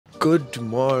Good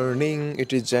morning.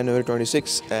 It is January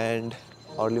 26 and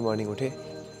early morning उठे.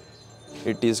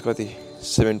 It is कति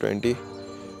 7:20.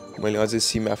 मैले अझै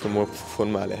सिम आफ्नो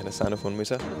फोनमा हाले हैन सानो फोनमै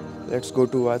छ. Let's go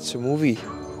to watch a movie.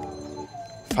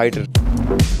 Fighter.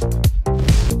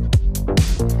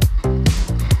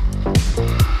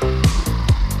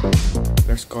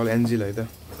 Let's call Angela है त.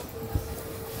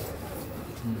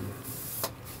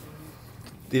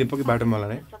 तिले पक्कै बाटोमा होला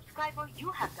नि.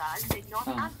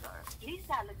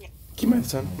 के माथि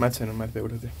छन्? माथि छैन, माथि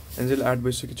उठ्यो त्यो. एन्जेल 8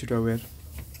 बजिसक्यो, छिटो अवेर.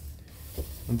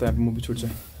 अन्त अब मुभी छुट्छ.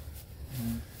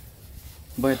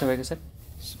 भयो तपाईको सर?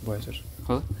 भयो सर.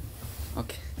 हो?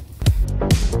 ओके.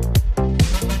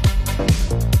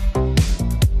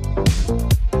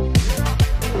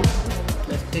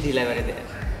 लस्टी ढिला गरे दे.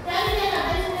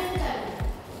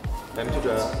 टाइम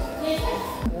छिटो.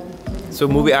 सो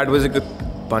मुभी 8 बजेको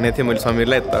भनेको थिएँ मैले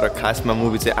समीरलाई, तर खासमा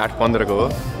मुभी चाहिँ 8:15 को हो.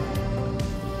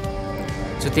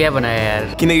 चुतिया बनायो यार.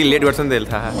 किनकि लेट गर्छ नि त्यसले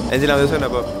थाहा. एन्जेल आउँदैछ नि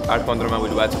अब 8:15 मा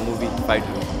भोलि watch movie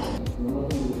fighter.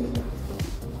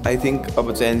 I think अब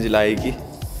चाहिँ एन्जेल आयो कि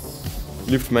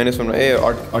लिफ्ट -1मा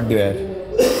अड्डियो यार.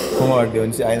 कोमा अड्डियो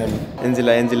भने चाहिँ आएन नि.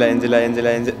 एन्जेला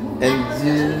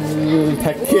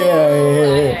ठ्याक्कै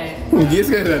गेस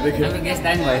गरेर देख्यो. अब गेस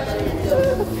टाइम भयो.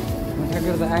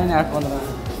 ठ्याक्कै त आएन 8:15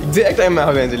 एक्ज्याक्ट टाइममा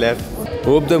आयो एन्जेल यार.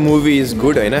 Hope the movie is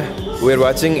good हैन. We are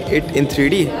watching it in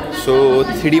 3D. So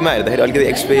 3D मा हेर्दाखेरि अलिकति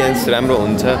एक्सपिरियन्स राम्रो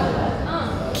हुन्छ.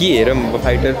 के हेरौँ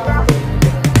फाइटर.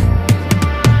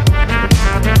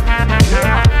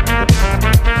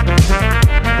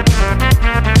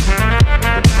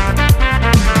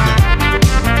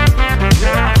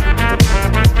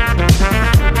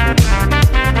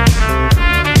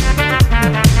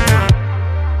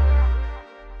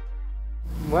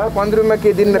 मलाई 15 रुपैयाँमा के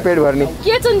दिन पेट भर्ने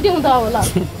के चन्त्यौ त होला.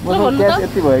 म क्यास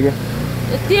यति भयो के.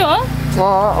 यति हो?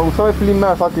 अब सबै फिल्ममा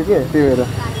सक्यो के त्यही भएर.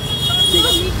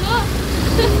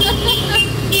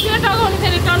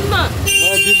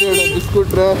 बिस्कुट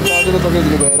र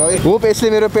होप यसले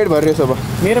मेरो पेट भरिरहेछ अब.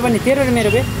 मेरो पनि तेरो र मेरो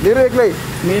बे. मेरो एक्लै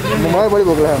मलाई बढी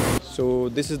भोक लाग्यो. So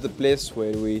this is the place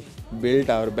where we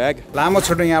build our bag. लामो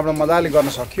छोटो यहाँबाट मजाले गर्न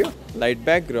सक्यो. लाइट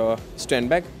ब्याग र स्ट्यान्ड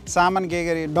ब्याग. सामान के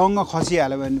गरी डङ्ग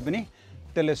खसिहाल्यो भने पनि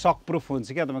त्यसले सक प्रुफ हुन्छ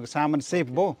क्या. तपाईँको सामान सेफ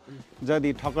भयो. जति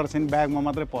ठक्कर छैन ब्यागमा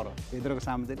मात्रै पऱ्यो, भित्रको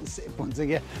सामान चाहिँ सेफ हुन्छ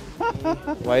क्या.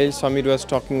 While Samir was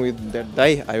talking with that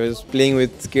guy, I was playing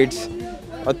with kids.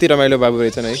 अति रमाइलो बाबु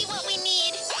रहेछन् है.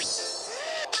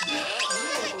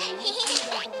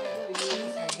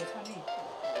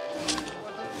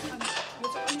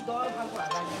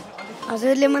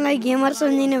 हजुरले मलाई गेमर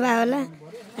सम्झिनु भयो होला.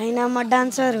 हैन, म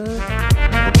डान्सर हो.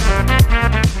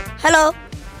 Hello,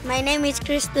 my name is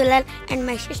Chris Dulal and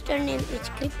my sister name is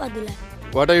Kripa Dulal.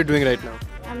 What are you doing right now?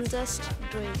 I'm just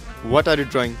drawing What are you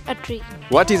drawing? a tree.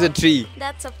 What is a tree?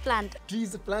 That's a plant. Tree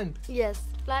is a plant. Yes,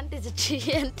 plant is a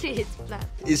tree and tree is plant.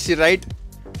 Is she right?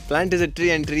 Plant is a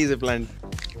tree and tree is a plant.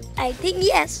 I think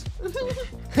yes.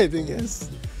 I think yes.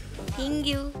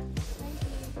 Thank you.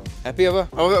 Happy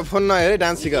अब phone नहेर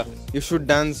dance sick. You should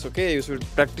dance, okay? You should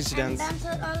practice dance.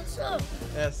 Dancer also.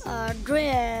 Yes.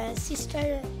 Sister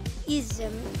is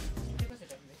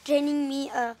training me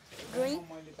drawing.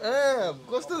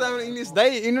 कस्तो राम्रो English दाइ.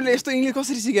 यिनीहरूले यस्तो English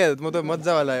कसरी सिकायो? म त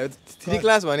मजा होला. 3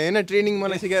 क्लास भने हैन, ट्रेनिङ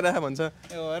मलाई सिकाइराख भन्छ.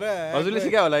 हजुरले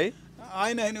सिकायो होला है?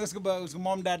 होइन उसको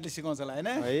मम ड्याडले सिकाउँछ होला होइन.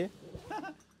 है